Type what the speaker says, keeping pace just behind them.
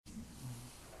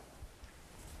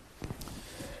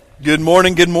Good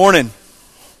morning, good morning.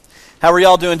 How are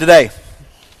y'all doing today?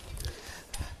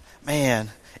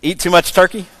 Man, eat too much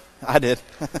turkey? I did.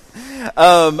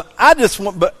 I just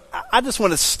want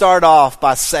to start off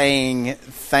by saying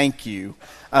thank you.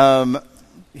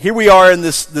 Here we are in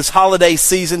this holiday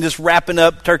season, just wrapping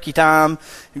up turkey time,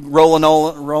 rolling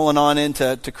on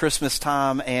into Christmas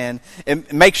time, and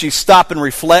it makes you stop and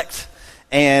reflect.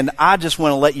 And I just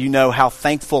want to let you know how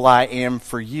thankful I am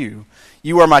for you.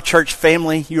 You are my church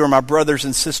family. You are my brothers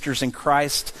and sisters in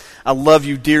Christ. I love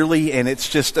you dearly, and it's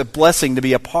just a blessing to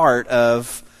be a part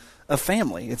of a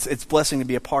family. It's a blessing to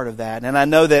be a part of that. And I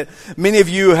know that many of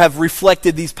you have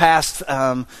reflected these past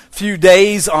few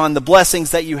days on the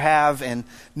blessings that you have, and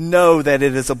know that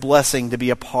it is a blessing to be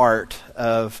a part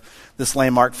of this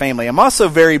Landmark family. I'm also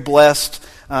very blessed.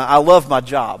 I love my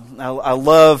job. I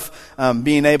love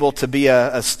being able to be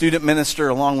a student minister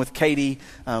along with Katie.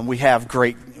 We have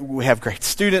great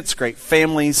students, great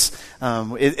families.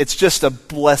 It's just a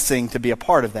blessing to be a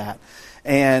part of that.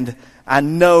 And I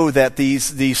know that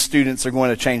these students are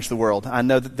going to change the world. I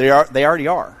know that they already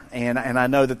are, and I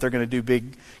know that they're going to do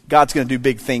God's going to do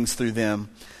big things through them.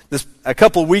 A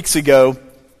couple of weeks ago,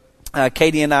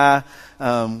 Katie and I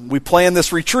we planned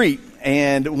this retreat.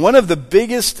 And one of the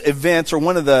biggest events, or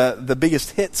one of the biggest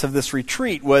hits of this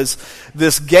retreat, was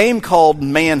this game called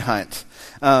Manhunt.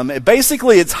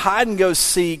 Basically, it's hide and go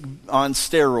seek on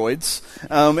steroids,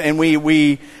 and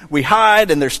we hide,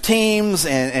 and there's teams,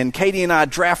 and Katie and I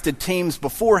drafted teams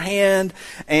beforehand.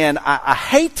 And I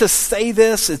hate to say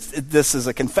this, this is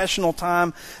a confessional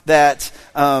time, that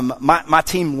my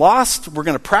team lost. We're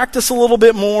going to practice a little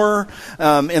bit more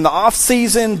in the off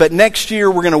season, but next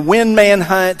year we're going to win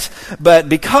Manhunt. But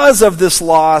because of this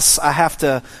loss, I have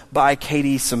to buy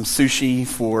Katie some sushi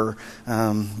for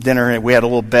dinner. We had a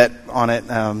little bet on it.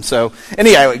 So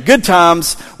anyway, good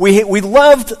times. We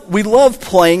loved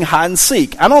playing hide and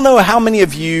seek. I don't know how many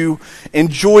of you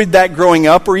enjoyed that growing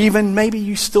up, or even maybe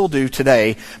you still do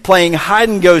today, playing hide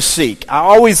and go seek. I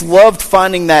always loved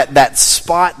finding that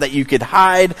spot that you could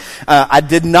hide. I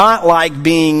did not like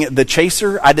being the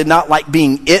chaser. I did not like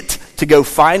being it to go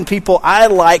find people. I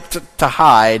liked to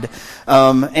hide,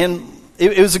 and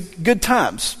it was good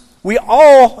times. We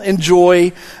all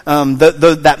enjoy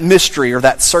that mystery, or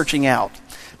that searching out.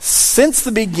 Since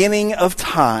the beginning of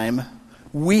time,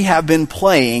 we have been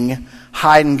playing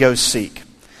hide and go seek.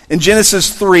 In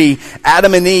Genesis 3,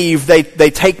 Adam and Eve, they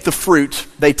take the fruit.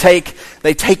 They take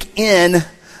in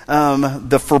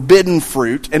the forbidden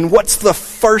fruit. And what's the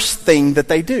first thing that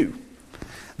they do?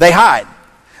 They hide.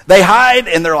 They hide,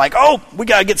 and they're like, oh, we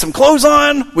got to get some clothes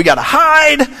on. We got to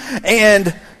hide.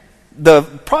 And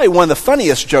probably one of the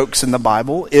funniest jokes in the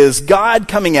Bible is God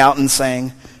coming out and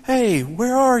saying, hey,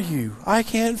 where are you? I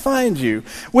can't find you.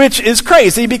 Which is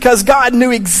crazy, because God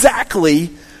knew exactly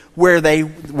where they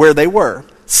were.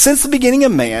 Since the beginning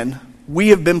of man, we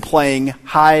have been playing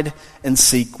hide and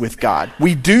seek with God.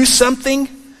 We do something,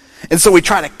 and so we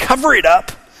try to cover it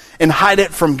up and hide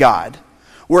it from God.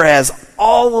 Whereas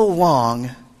all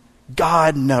along,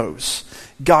 God knows.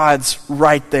 God's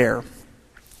right there.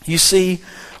 You see,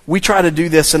 we try to do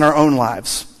this in our own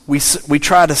lives. We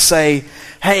try to say,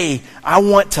 hey, I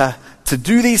want to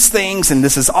do these things, and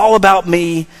this is all about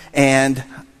me, and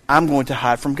I'm going to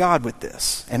hide from God with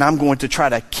this, and I'm going to try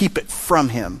to keep it from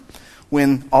Him,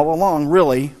 when all along,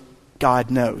 really, God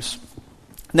knows.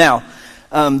 Now,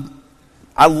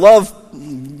 I love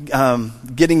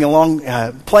getting along,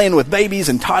 playing with babies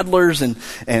and toddlers,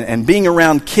 and being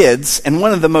around kids, and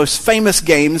one of the most famous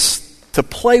games to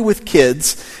play with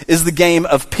kids is the game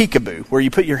of peekaboo, where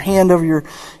you put your hand over your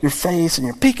face and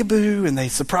you're peekaboo, and they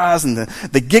surprise, and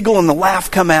the giggle and the laugh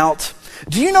come out.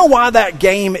 Do you know why that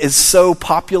game is so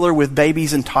popular with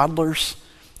babies and toddlers?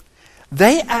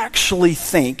 They actually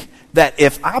think that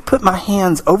if I put my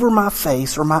hands over my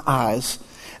face or my eyes,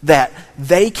 that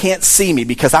they can't see me.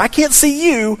 Because I can't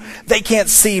see you, they can't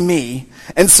see me.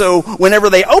 And so whenever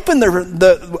they open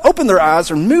their eyes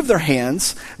or move their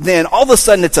hands, then all of a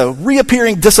sudden it's a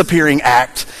reappearing, disappearing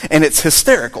act, and it's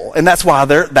hysterical. And that's why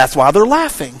they're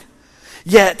laughing.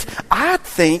 Yet I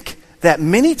think that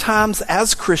many times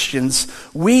as Christians,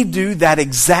 we do that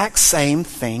exact same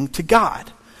thing to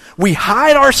God. We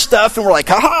hide our stuff, and we're like,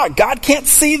 ha, God can't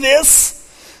see this.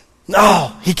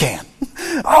 No, He can.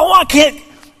 Oh, I can't.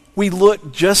 We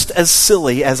look just as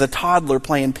silly as a toddler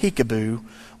playing peekaboo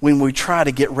when we try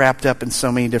to get wrapped up in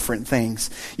so many different things.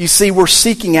 You see, we're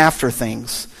seeking after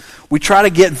things. We try to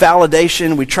get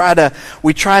validation. We try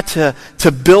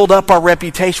to build up our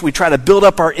reputation. We try to build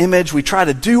up our image. We try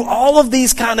to do all of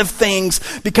these kind of things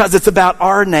because it's about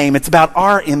our name. It's about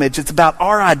our image. It's about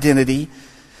our identity.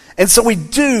 And so we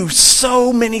do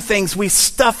so many things. We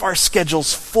stuff our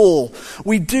schedules full.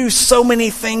 We do so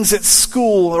many things at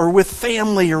school or with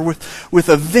family or with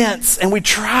events. And we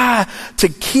try to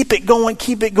keep it going,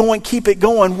 keep it going, keep it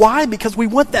going. Why? Because we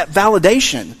want that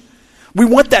validation. We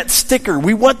want that sticker.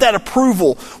 We want that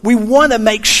approval. We want to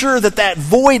make sure that that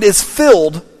void is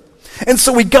filled. And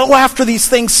so we go after these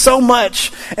things so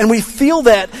much, and we feel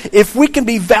that if we can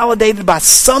be validated by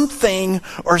something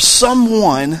or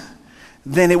someone,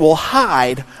 then it will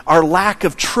hide our lack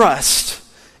of trust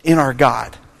in our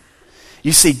God.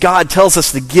 You see, God tells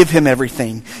us to give him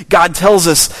everything. God tells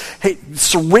us, hey,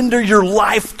 surrender your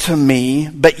life to me,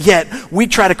 but yet we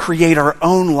try to create our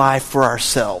own life for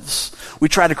ourselves. We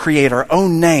try to create our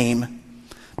own name,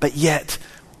 but yet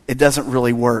it doesn't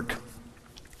really work.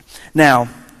 Now,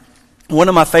 one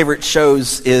of my favorite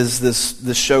shows is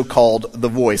this show called The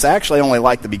Voice. I actually only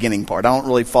like the beginning part. I don't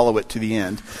really follow it to the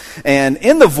end. And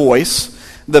in The Voice,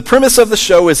 the premise of the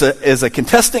show is a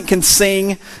contestant can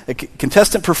sing, a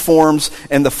contestant performs,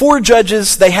 and the 4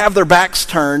 judges, they have their backs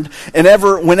turned, and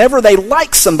whenever they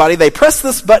like somebody, they press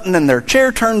this button and their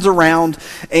chair turns around,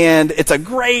 and it's a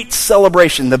great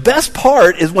celebration. The best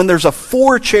part is when there's a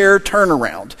 4-chair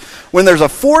turnaround. When there's a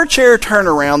 4-chair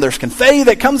turnaround, there's confetti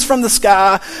that comes from the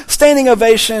sky, standing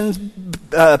ovations,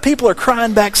 people are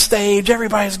crying backstage,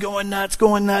 everybody's going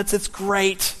nuts, it's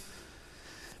great.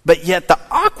 But yet the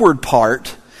awkward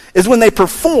part is when they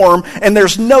perform and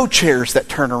there's no chairs that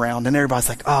turn around and everybody's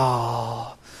like,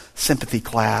 oh, sympathy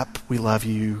clap, we love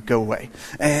you, go away.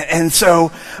 And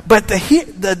so, but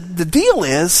the deal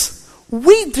is,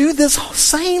 we do this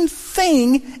same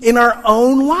thing in our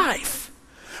own life.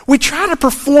 We try to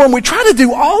perform, we try to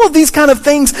do all of these kind of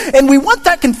things, and we want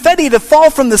that confetti to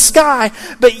fall from the sky,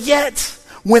 but yet,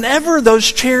 whenever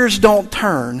those chairs don't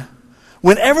turn,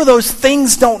 whenever those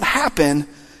things don't happen,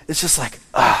 it's just like,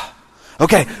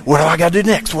 okay, what do I got to do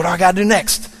next? What do I got to do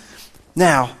next?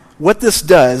 Now, what this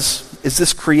does is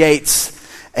this creates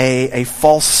a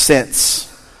false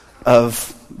sense of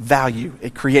value.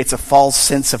 It creates a false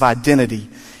sense of identity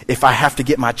if I have to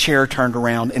get my chair turned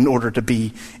around in order to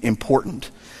be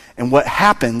important. And what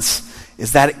happens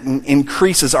is that it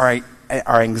increases our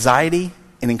anxiety,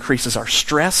 it increases our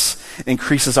stress, it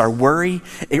increases our worry,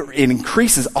 it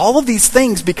increases all of these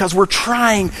things because we're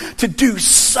trying to do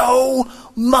so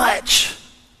much,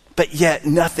 but yet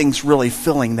nothing's really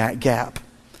filling that gap.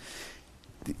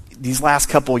 These last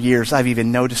couple of years, I've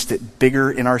even noticed it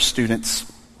bigger in our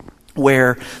students,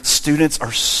 where students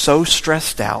are so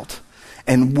stressed out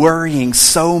and worrying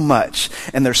so much,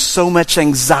 and there's so much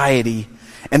anxiety,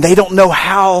 and they don't know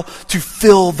how to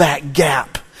fill that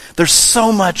gap. There's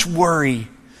so much worry.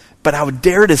 But I would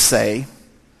dare to say,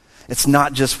 it's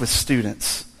not just with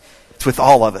students. It's with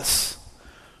all of us.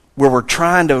 Where we're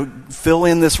trying to fill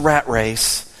in this rat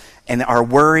race, and our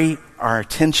worry, our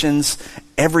attentions,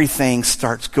 everything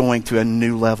starts going to a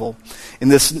new level. In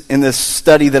this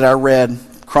study that I read,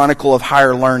 Chronicle of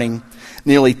Higher Learning,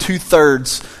 nearly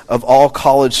 2/3 of all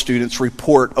college students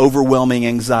report overwhelming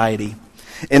anxiety.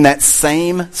 In that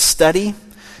same study,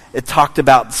 it talked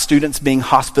about students being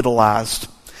hospitalized.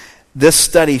 This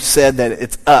study said that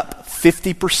it's up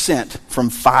 50% from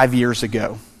 5 years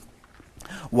ago.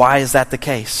 Why is that the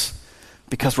case?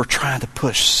 Because we're trying to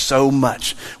push so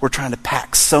much. We're trying to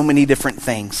pack so many different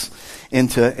things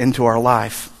into our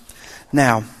life.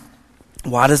 Now,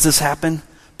 why does this happen?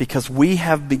 Because we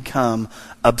have become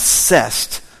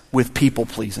obsessed with people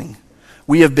pleasing.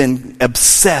 We have been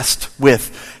obsessed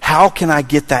with, how can I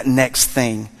get that next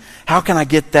thing? How can I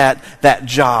get that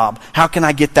job? How can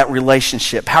I get that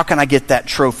relationship? How can I get that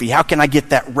trophy? How can I get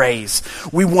that raise?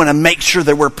 We want to make sure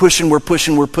that we're pushing.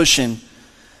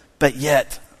 But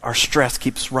yet, our stress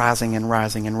keeps rising and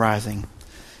rising and rising.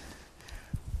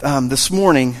 This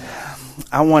morning,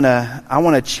 I want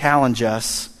to challenge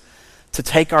us to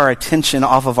take our attention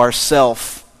off of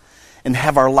ourselves and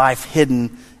have our life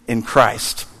hidden in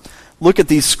Christ. Look at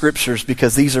these scriptures,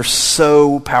 because these are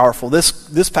so powerful.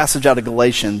 This passage out of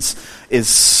Galatians is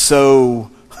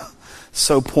so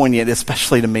poignant,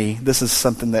 especially to me. This is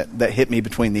something that hit me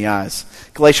between the eyes.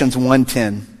 Galatians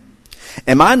 1:10.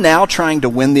 Am I now trying to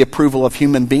win the approval of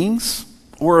human beings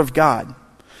or of God?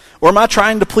 Or am I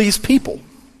trying to please people?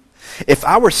 If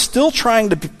I were still trying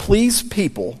to please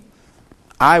people,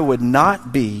 I would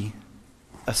not be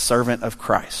a servant of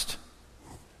Christ.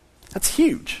 That's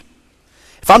huge.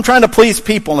 If I'm trying to please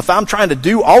people, and if I'm trying to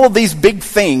do all of these big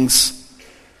things,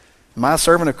 am I a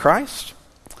servant of Christ?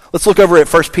 Let's look over at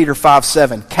 1 Peter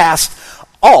 5:7. Cast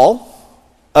all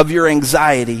of your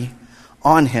anxiety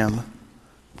on him,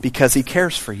 because he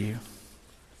cares for you.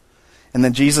 And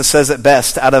then Jesus says it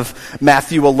best out of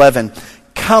Matthew 11.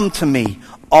 come to me,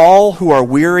 all who are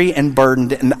weary and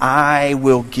burdened, and I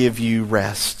will give you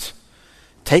rest.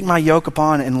 Take my yoke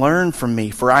upon and learn from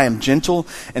me, for I am gentle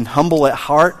and humble at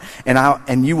heart,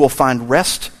 and you will find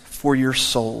rest for your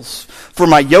souls. For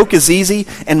my yoke is easy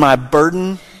and my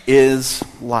burden is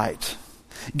light.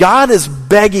 God is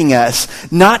begging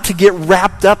us not to get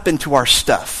wrapped up into our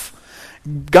stuff.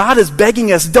 God is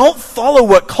begging us, don't follow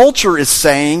what culture is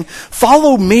saying.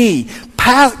 Follow me.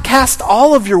 Cast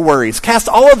all of your worries. Cast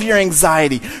all of your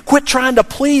anxiety. Quit trying to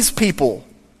please people.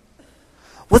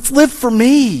 Let's live for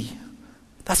me.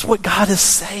 That's what God is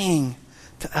saying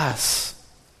to us.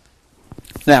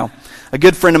 Now, a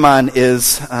good friend of mine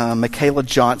is Michaela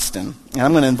Johnston, and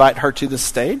I'm going to invite her to the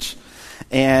stage.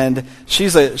 And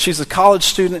she's a college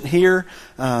student here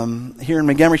in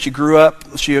Montgomery. She grew up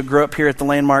here at the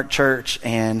Landmark Church,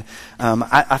 and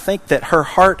I think that her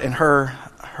heart and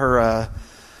her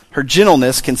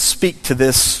gentleness can speak to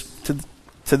this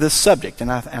subject,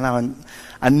 and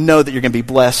I know that you're going to be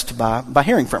blessed by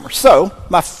hearing from her. So,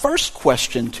 my first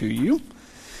question to you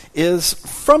is,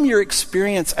 from your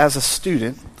experience as a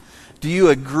student, do you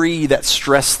agree that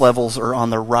stress levels are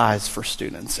on the rise for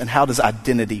students? And how does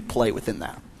identity play within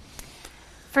that?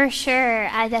 For sure.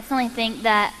 I definitely think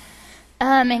that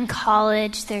in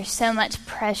college there's so much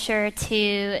pressure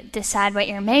to decide what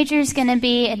your major is going to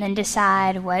be and then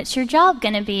decide what's your job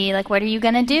going to be. Like, what are you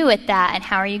going to do with that and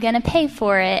how are you going to pay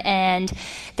for it? And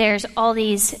there's all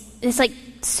this like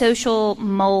social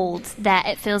mold that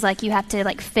it feels like you have to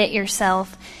like fit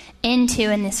yourself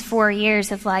into in this 4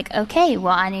 years of like, okay,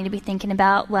 well, I need to be thinking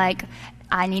about like,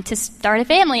 I need to start a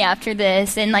family after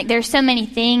this. And like, there's so many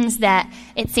things that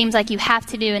it seems like you have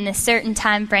to do in this certain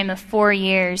time frame of 4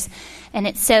 years. And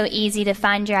it's so easy to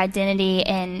find your identity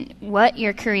in what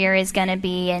your career is going to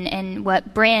be and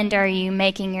what brand are you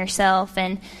making yourself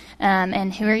and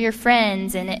who are your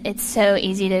friends. And it's so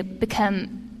easy to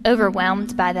become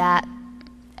overwhelmed by that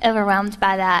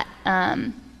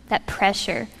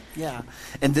pressure. Yeah.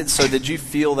 And so did you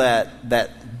feel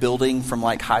that building from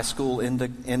like high school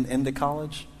into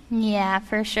college? Yeah,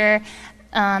 for sure.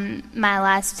 My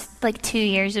last 2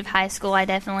 years of high school, I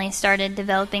definitely started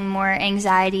developing more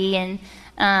anxiety and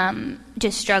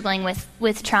just struggling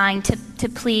with trying to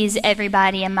please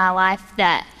everybody in my life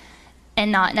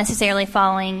and not necessarily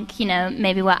following,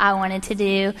 maybe what I wanted to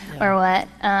do or what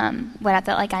I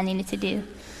felt like I needed to do.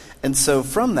 And so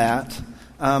from that,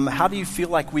 how do you feel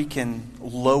like we can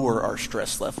lower our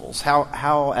stress levels?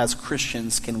 How as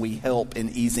Christians, can we help in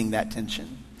easing that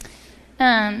tension?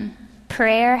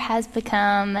 Prayer has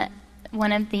become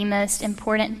one of the most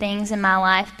important things in my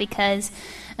life because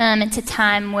it's a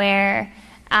time where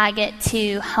I get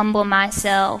to humble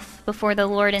myself before the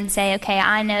Lord and say, okay,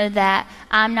 I know that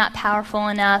I'm not powerful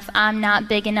enough, I'm not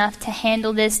big enough to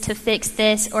handle this, to fix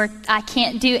this, or I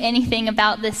can't do anything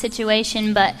about this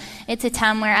situation, but it's a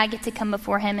time where I get to come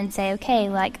before Him and say, okay,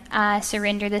 like, I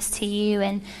surrender this to you,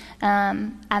 and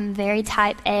I'm very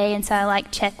type A, and so I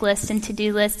like checklists and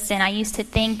to-do lists, and I used to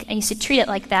treat it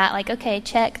like that, like, okay,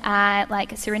 check, I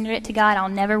surrendered it to God, I'll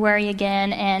never worry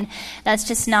again, and that's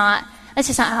just not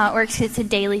how it works. It's a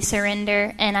daily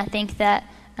surrender, and I think that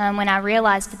when I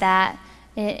realized that,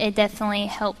 it definitely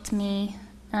helped me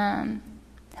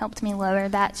lower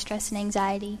that stress and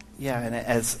anxiety. Yeah, and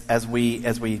as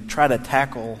we try to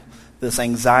tackle this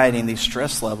anxiety and these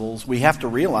stress levels, we have to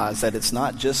realize that it's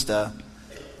not just a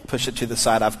push it to the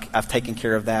side. I've taken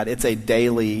care of that. It's a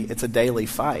daily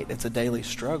fight. It's a daily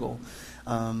struggle,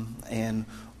 and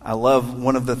I love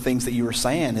one of the things that you were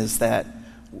saying is that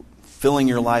filling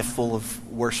your life full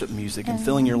of worship music and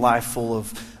filling your life full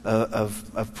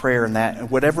of prayer and that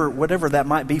whatever that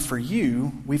might be for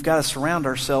you, we've got to surround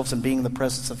ourselves in being in the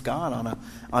presence of God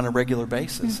on a regular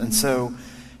basis. Mm-hmm. And so,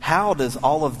 how does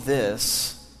all of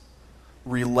this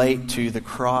relate to the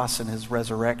cross and His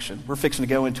resurrection? We're fixing to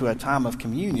go into a time of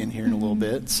communion here in a little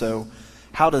bit. So,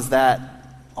 how does that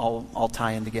all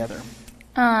tie in together?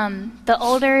 The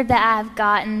older that I've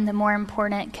gotten, the more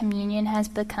important communion has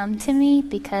become to me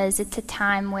because it's a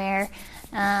time where,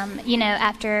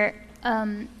 after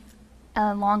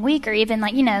a long week or even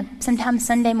sometimes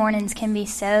Sunday mornings can be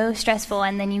so stressful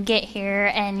and then you get here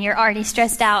and you're already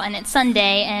stressed out and it's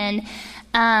Sunday and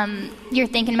you're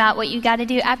thinking about what you got to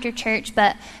do after church.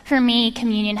 But for me,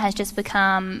 communion has just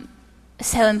become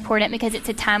so important because it's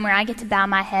a time where I get to bow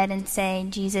my head and say,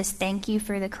 Jesus, thank you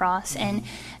for the cross. And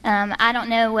I don't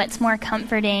know what's more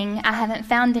comforting. I haven't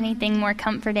found anything more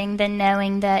comforting than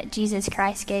knowing that Jesus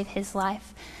Christ gave His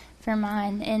life for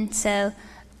mine. And so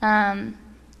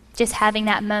just having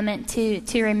that moment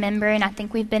to remember, and I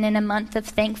think we've been in a month of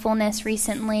thankfulness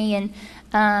recently, and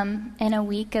in a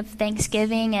week of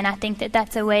Thanksgiving, and I think that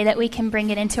that's a way that we can bring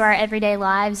it into our everyday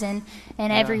lives, and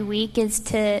every week is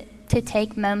to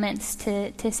take moments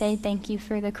to say thank you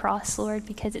for the cross, Lord,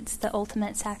 because it's the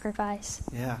ultimate sacrifice.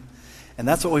 Yeah. And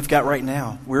that's what we've got right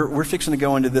now. We're fixing to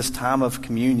go into this time of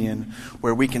communion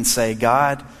where we can say,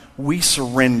 God, we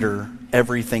surrender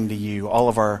everything to you. All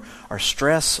of our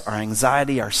stress, our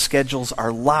anxiety, our schedules,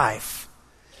 our life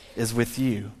is with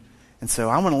you. And so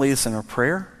I'm going to lead us in a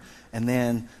prayer, and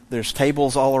then there's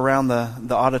tables all around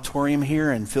the auditorium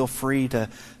here, and feel free to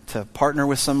partner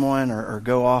with someone or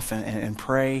go off and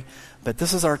pray. But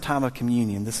this is our time of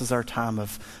communion. This is our time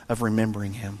of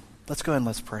remembering him. Let's go ahead and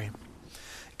let's pray.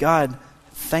 God,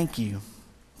 thank you.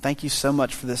 Thank you so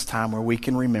much for this time where we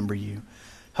can remember you.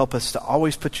 Help us to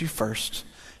always put you first.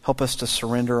 Help us to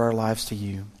surrender our lives to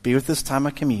you. Be with this time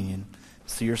of communion.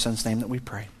 It's through your Son's name that we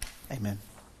pray. Amen.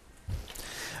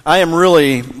 I am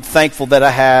really thankful that I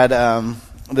had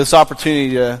this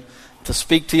opportunity to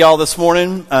speak to y'all this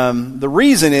morning. The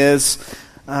reason is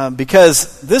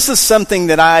because this is something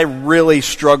that I really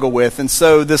struggle with. And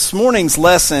so this morning's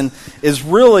lesson is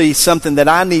really something that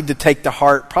I need to take to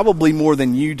heart, probably more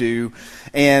than you do.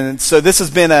 And so this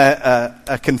has been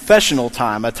a confessional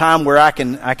time, a time where I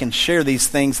can share these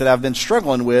things that I've been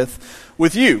struggling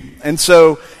with you. And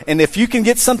if you can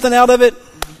get something out of it,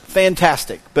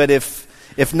 fantastic. But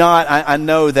if not, I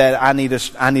know that I need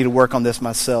to work on this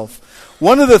myself.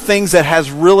 One of the things that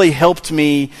has really helped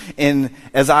me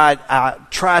as I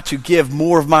try to give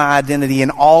more of my identity and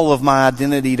all of my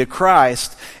identity to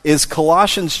Christ is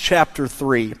Colossians chapter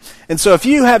 3. And so if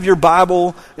you have your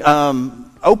Bible,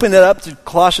 open it up to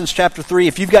Colossians chapter 3.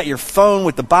 If you've got your phone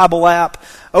with the Bible app,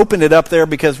 open it up there,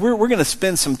 because we're going to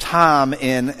spend some time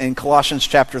in Colossians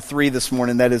chapter 3 this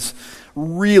morning. That is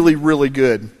really, really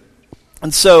good.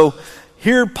 And so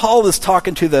here Paul is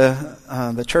talking to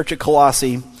the church at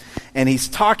Colossae, and he's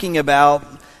talking about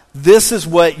this is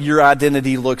what your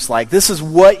identity looks like. This is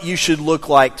what you should look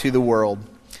like to the world.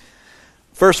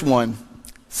 Verse 1,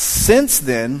 since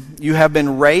then you have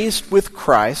been raised with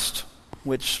Christ,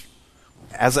 which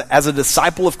as a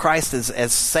disciple of Christ,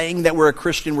 as saying that we're a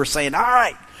Christian, we're saying, all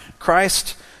right,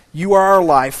 Christ, you are our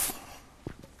life.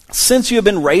 Since you have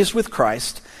been raised with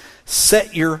Christ,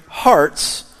 set your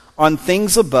hearts on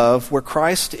things above, where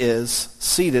Christ is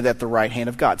seated at the right hand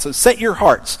of God. So set your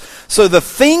hearts. So the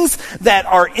things that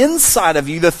are inside of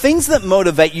you, the things that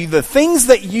motivate you, the things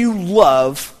that you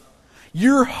love,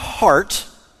 your heart,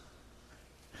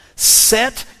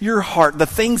 set your heart, the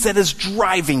things that is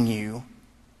driving you,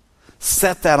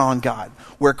 set that on God,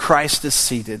 where Christ is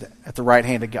seated at the right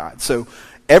hand of God. So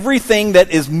everything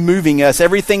that is moving us,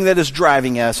 everything that is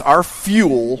driving us, our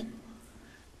fuel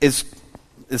is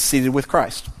seated with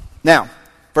Christ. Now,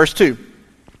 verse 2,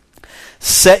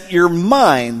 set your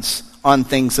minds on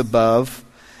things above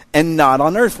and not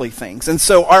on earthly things. And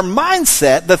so our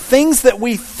mindset, the things that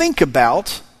we think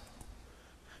about,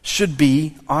 should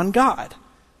be on God.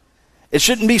 It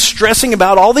shouldn't be stressing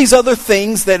about all these other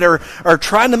things that are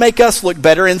trying to make us look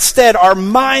better. Instead, our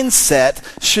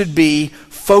mindset should be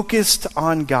focused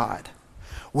on God.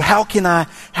 How can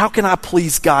I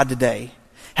please God today?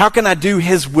 How can I do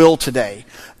his will today?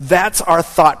 That's our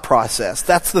thought process.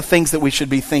 That's the things that we should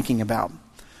be thinking about.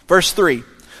 Verse 3,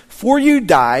 for you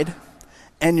died,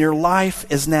 and your life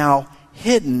is now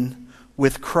hidden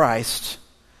with Christ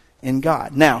in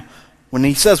God. Now, when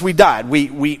he says we died,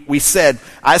 we said,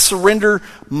 I surrender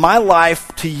my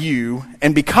life to you,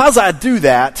 and because I do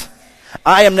that,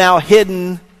 I am now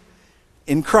hidden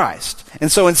in Christ. And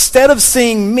so instead of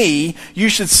seeing me, you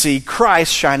should see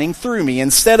Christ shining through me.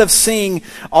 Instead of seeing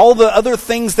all the other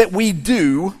things that we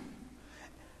do,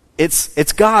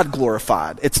 it's God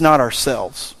glorified. It's not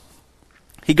ourselves.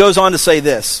 He goes on to say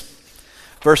this,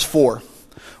 verse 4,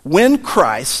 when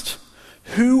Christ,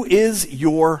 who is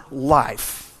your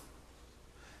life,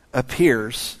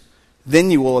 appears,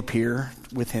 then you will appear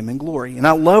with him in glory. And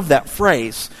I love that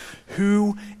phrase,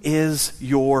 who is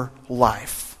your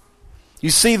life? You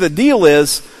see, the deal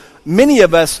is, many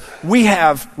of us, we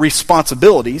have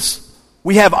responsibilities.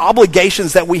 We have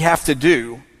obligations that we have to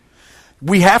do.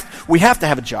 We have to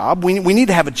have a job. We need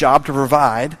to have a job to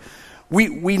provide. I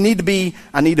need to be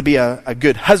a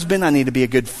good husband. I need to be a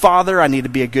good father. I need to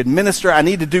be a good minister. I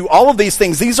need to do all of these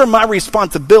things. These are my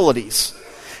responsibilities.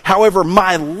 However,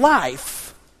 my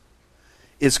life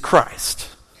is Christ.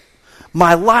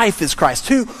 My life is Christ.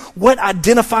 What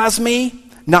identifies me?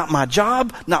 Not my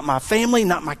job, not my family,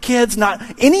 not my kids, not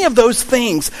any of those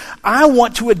things. I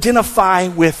want to identify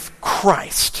with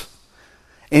Christ.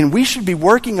 And we should be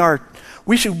working our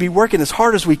We should be working as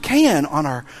hard as we can on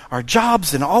our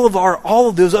jobs and all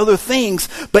of those other things,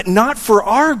 but not for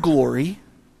our glory,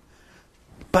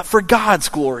 but for God's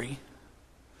glory.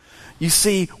 You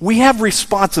see, we have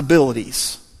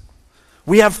responsibilities.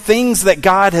 We have things that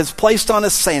God has placed on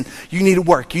us saying, you need to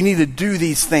work, you need to do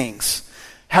these things.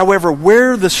 However,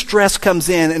 where the stress comes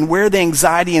in and where the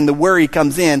anxiety and the worry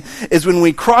comes in is when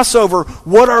we cross over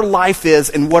what our life is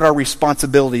and what our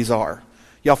responsibilities are.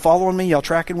 Y'all following me? Y'all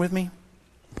tracking with me?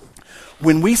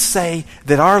 When we say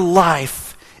that our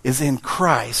life is in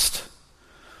Christ,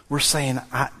 we're saying,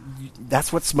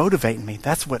 that's what's motivating me.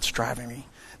 That's what's driving me,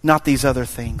 not these other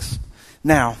things.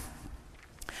 Now,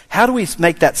 how do we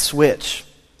make that switch?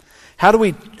 How do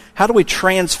we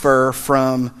transfer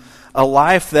from a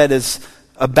life that is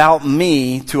about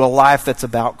me to a life that's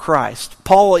about Christ?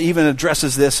 Paul even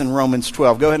addresses this in Romans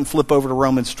 12. Go ahead and flip over to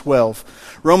Romans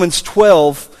 12. Romans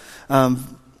 12,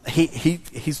 he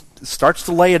starts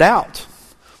to lay it out.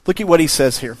 Look at what he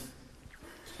says here.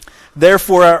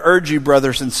 Therefore, I urge you,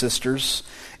 brothers and sisters,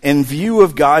 in view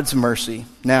of God's mercy.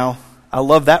 Now, I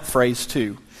love that phrase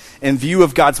too. In view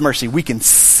of God's mercy, we can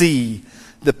see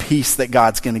the peace that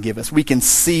God's going to give us. We can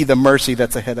see the mercy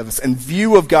that's ahead of us. In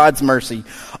view of God's mercy,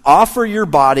 offer your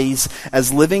bodies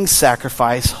as living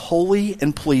sacrifice, holy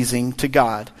and pleasing to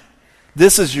God.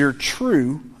 This is your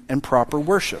true and proper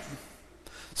worship.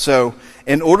 So,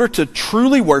 in order to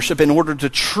truly worship, in order to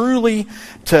truly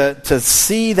to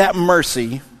see that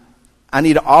mercy, I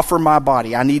need to offer my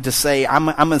body. I need to say,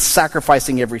 I'm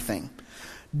sacrificing everything.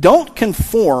 Don't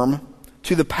conform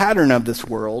to the pattern of this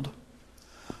world,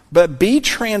 but be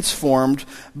transformed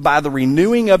by the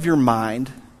renewing of your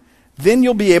mind. Then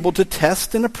you'll be able to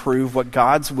test and approve what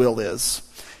God's will is,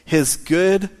 his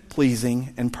good,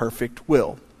 pleasing, and perfect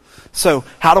will. So,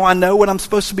 how do I know what I'm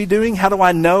supposed to be doing? How do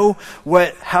I know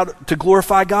how to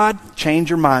glorify God? Change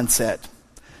your mindset.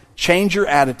 Change your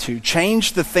attitude.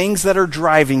 Change the things that are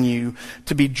driving you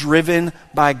to be driven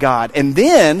by God. And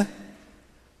then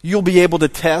you'll be able to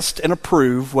test and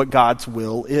approve what God's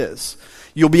will is.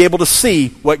 You'll be able to see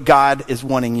what God is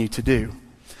wanting you to do.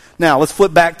 Now, let's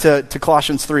flip back to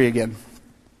Colossians 3 again.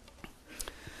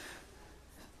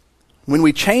 When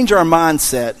we change our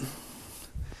mindset,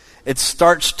 it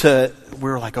starts to,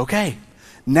 we're like, okay,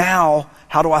 now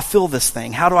how do I feel this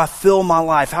thing? How do I feel my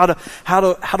life? How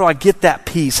do I get that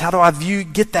peace? How do I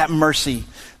get that mercy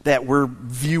that we're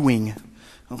viewing?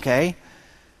 Okay?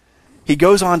 He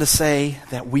goes on to say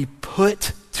that we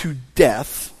put to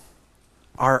death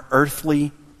our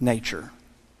earthly nature.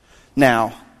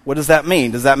 Now, what does that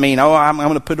mean? Does that mean, I'm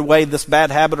going to put away this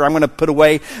bad habit, or I'm going to put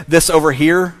away this over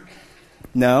here?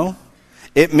 No.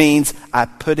 It means I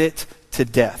put it to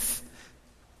death.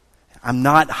 I'm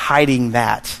not hiding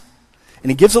that.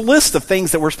 And he gives a list of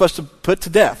things that we're supposed to put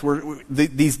to death.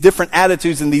 These different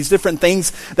attitudes and these different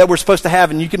things that we're supposed to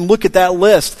have. And you can look at that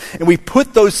list. And we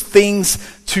put those things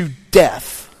to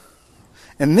death.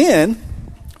 And then,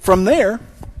 from there,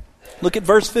 look at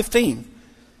verse 15.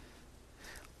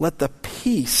 Let the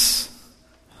peace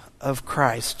of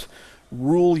Christ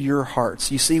rule your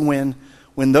hearts. You see, when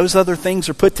those other things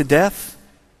are put to death,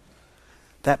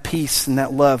 that peace and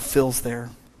that love fills there.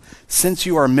 Since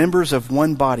you are members of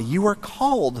one body, you are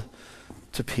called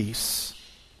to peace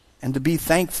and to be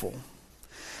thankful.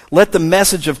 Let the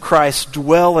message of Christ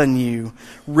dwell in you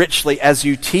richly as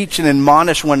you teach and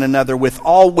admonish one another with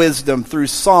all wisdom through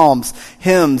psalms,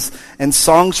 hymns, and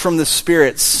songs from the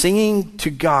Spirit, singing to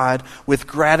God with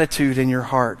gratitude in your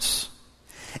hearts.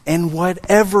 And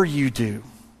whatever you do,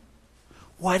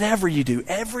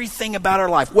 everything about our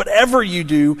life, whatever you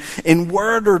do in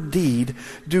word or deed,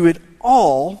 do it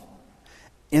all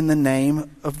in the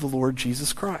name of the Lord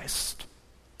Jesus Christ,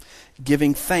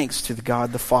 giving thanks to the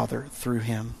God the Father through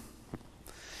him.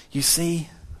 You see,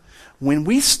 when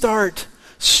we start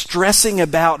stressing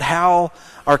about how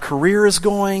our career is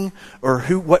going, or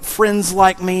what friends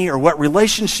like me, or what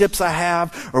relationships I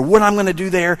have, or what I'm going to do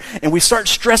there, and we start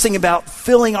stressing about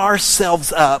filling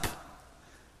ourselves up,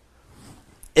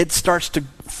 it starts to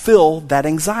fill that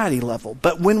anxiety level.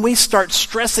 But when we start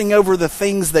stressing over the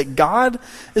things that God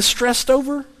is stressed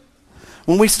over,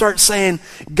 when we start saying,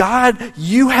 God,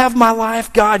 you have my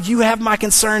life, God, you have my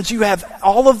concerns, you have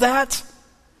all of that,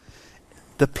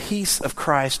 the peace of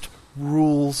Christ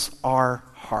rules our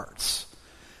hearts.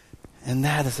 And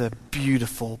that is a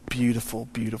beautiful, beautiful,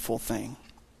 beautiful thing.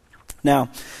 Now,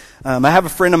 I have a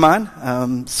friend of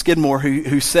mine, Skidmore,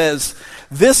 who says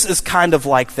this is kind of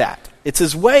like that. It's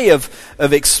his way of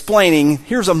explaining,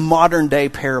 here's a modern day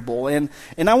parable. And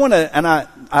I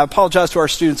apologize to our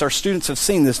students. Our students have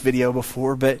seen this video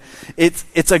before, but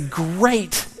it's a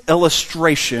great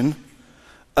illustration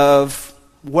of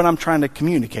what I'm trying to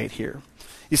communicate here.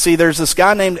 You see, there's this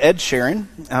guy named Ed Sheeran,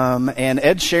 and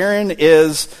Ed Sheeran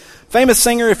is a famous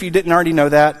singer, if you didn't already know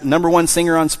that, #1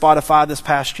 singer on Spotify this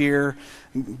past year,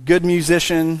 good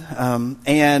musician,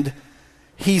 and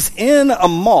he's in a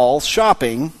mall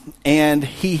shopping, and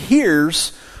he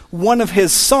hears one of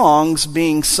his songs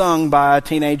being sung by a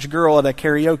teenage girl at a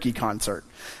karaoke concert.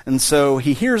 And so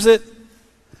he hears it,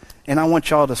 and I want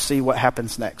y'all to see what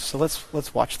happens next. So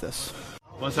let's watch this.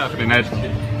 What's happening, Ed?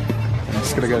 I'm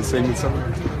just gonna go sing with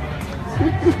someone.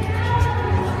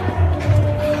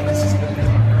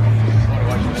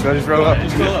 Should I just roll up?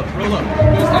 Just roll up.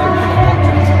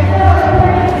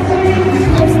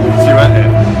 See you right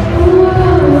here.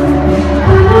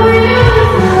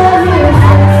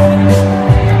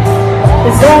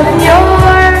 It's all in your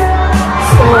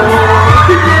soul.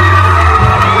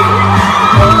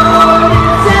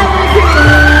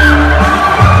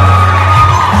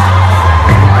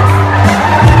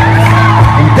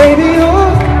 Baby,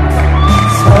 your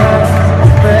smile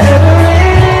forever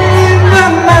in my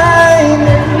mind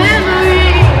and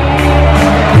memory.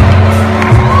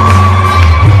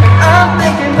 I'm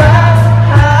thinking about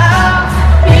how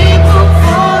people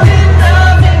fall in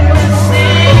love in a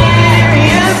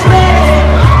serious way.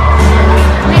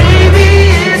 Maybe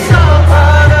it's all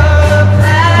part of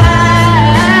that.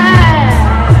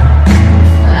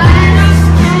 I just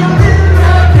can't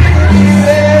love you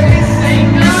every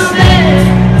single day.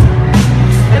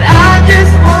 But I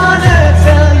just wanna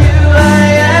tell you I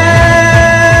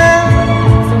am.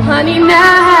 So honey, now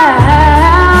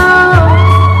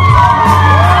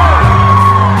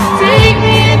take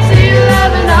me into your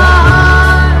loving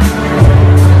arms.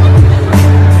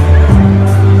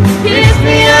 Kiss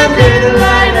me under the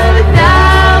light of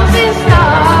 1,000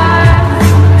 stars.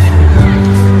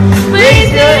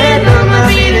 Place your hand on my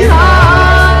beating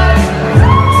heart.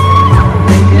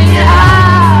 Make me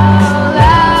out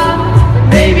loud.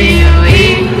 Maybe we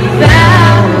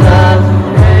found love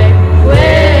right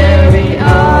where we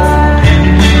are.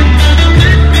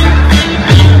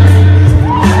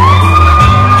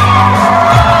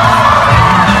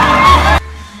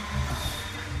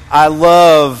 I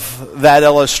love that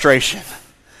illustration.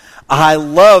 I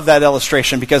love that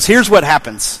illustration because here's what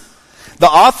happens. The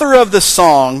author of the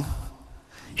song,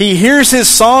 he hears his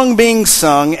song being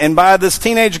sung and by this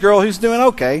teenage girl who's doing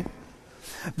okay.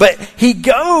 But he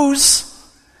goes,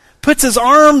 puts his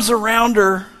arms around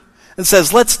her and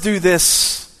says, let's do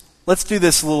this a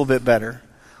little bit better.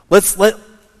 Let's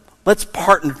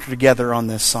partner together on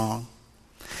this song.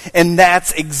 And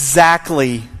that's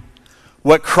exactly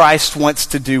what Christ wants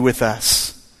to do with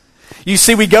us. You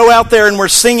see, we go out there and we're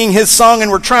singing his song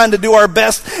and we're trying to do our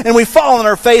best and we fall on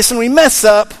our face and we mess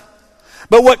up.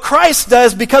 But what Christ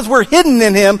does, because we're hidden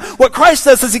in him, what Christ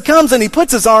does is he comes and he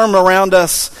puts his arm around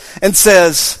us and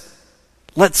says,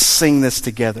 let's sing this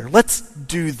together. Let's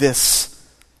do this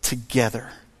together.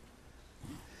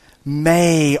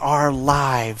 May our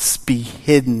lives be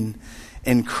hidden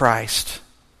in Christ.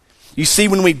 You see,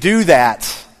 when we do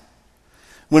that,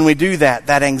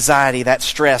 that anxiety, that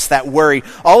stress, that worry,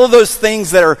 all of those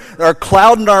things that are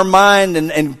clouding our mind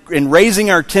and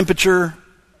raising our temperature,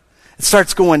 it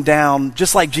starts going down.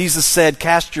 Just like Jesus said,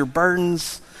 cast your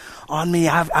burdens on me.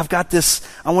 I've got this.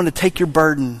 I want to take your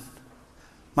burden.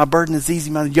 My burden is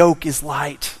easy. My yoke is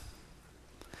light.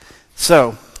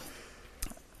 So,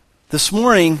 this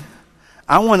morning,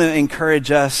 I want to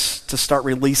encourage us to start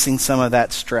releasing some of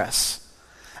that stress.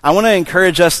 I want to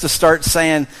encourage us to start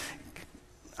saying,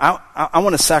 I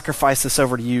want to sacrifice this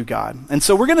over to you, God. And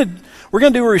so we're gonna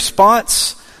do a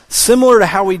response similar to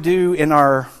how we do in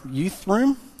our youth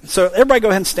room. So everybody go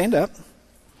ahead and stand up.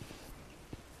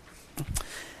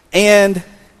 And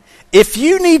if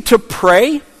you need to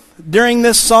pray during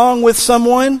this song with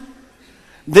someone,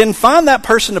 then find that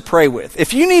person to pray with.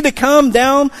 If you need to come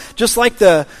down, just like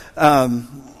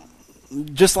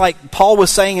Paul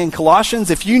was saying in Colossians,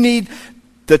 if you need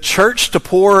the church to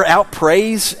pour out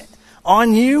praise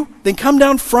on you, then come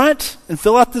down front and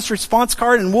fill out this response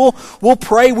card and we'll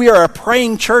pray. We are a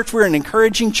praying church. We're an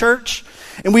encouraging church.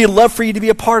 And we'd love for you to be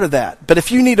a part of that. But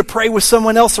if you need to pray with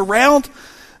someone else around,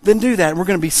 then do that. We're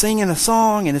going to be singing a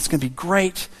song and it's going to be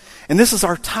great. And this is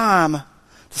our time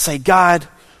to say, God,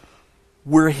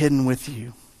 we're hidden with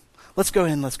you. Let's go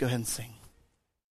ahead and sing.